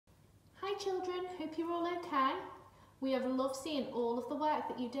children, hope you're all okay. We have loved seeing all of the work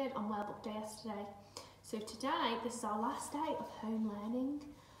that you did on Wellbook Day yesterday. So today, this is our last day of home learning.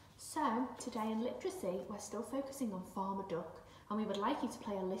 So today in literacy, we're still focusing on Farmer Duck, and we would like you to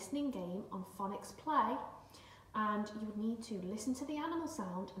play a listening game on Phonics Play, and you would need to listen to the animal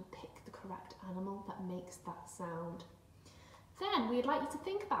sound and pick the correct animal that makes that sound. Then we'd like you to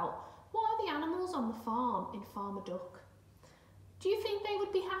think about, what are the animals on the farm in Farmer Duck? Do you think they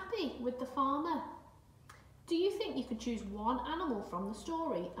would be happy with the farmer? Do you think you could choose one animal from the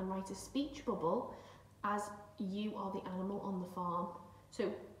story and write a speech bubble as you are the animal on the farm?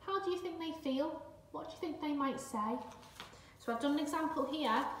 So how do you think they feel? What do you think they might say? So I've done an example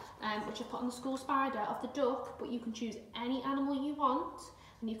here, which I've put on the school spider of the duck, but you can choose any animal you want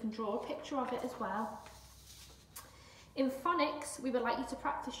and you can draw a picture of it as well. In phonics, we would like you to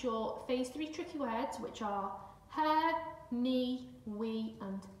practice your phase 3 tricky words, which are her, me, we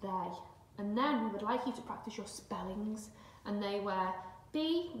and they. And then we would like you to practice your spellings, and they were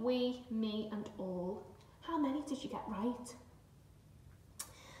be, we, me and all. How many did you get right?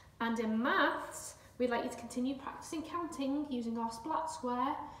 And in maths, we'd like you to continue practicing counting using our splat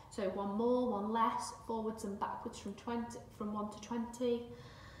square. So one more, one less, forwards and backwards from 1 to 20.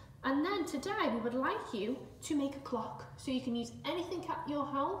 And then today we would like you to make a clock. So you can use anything at your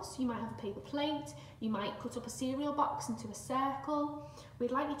house. You might have a paper plate, you might cut up a cereal box into a circle.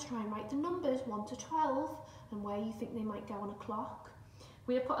 We'd like you to try and write the numbers 1 to 12 and where you think they might go on a clock.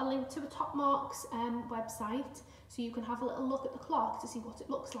 We have put a link to a Topmarks website so you can have a little look at the clock to see what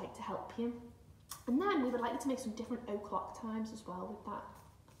it looks like to help you. And then we would like you to make some different o'clock times as well with that.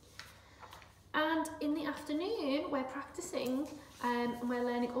 And in the afternoon, we're practicing and we're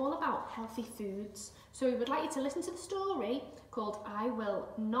learning all about healthy foods. So we would like you to listen to the story called I Will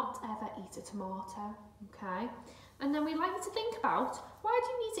Not Ever Eat a Tomato, okay? And then we'd like you to think about, why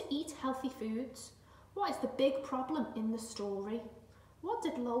do you need to eat healthy foods? What is the big problem in the story? What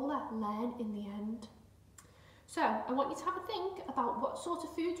did Lola learn in the end? So I want you to have a think about what sort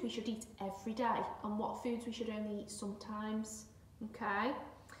of foods we should eat every day and what foods we should only eat sometimes, okay?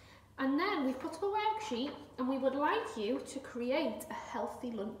 And then we've put up a worksheet and we would like you to create a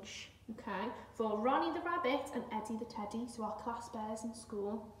healthy lunch, okay, for Ronnie the rabbit and Eddie the teddy, so our class bears in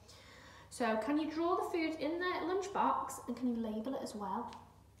school. So can you draw the food in the lunchbox and can you label it as well?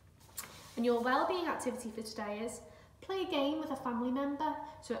 And your wellbeing activity for today is play a game with a family member.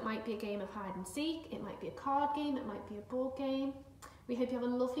 So it might be a game of hide and seek, it might be a card game, it might be a board game. We hope you have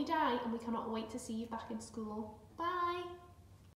a lovely day and we cannot wait to see you back in school. Bye!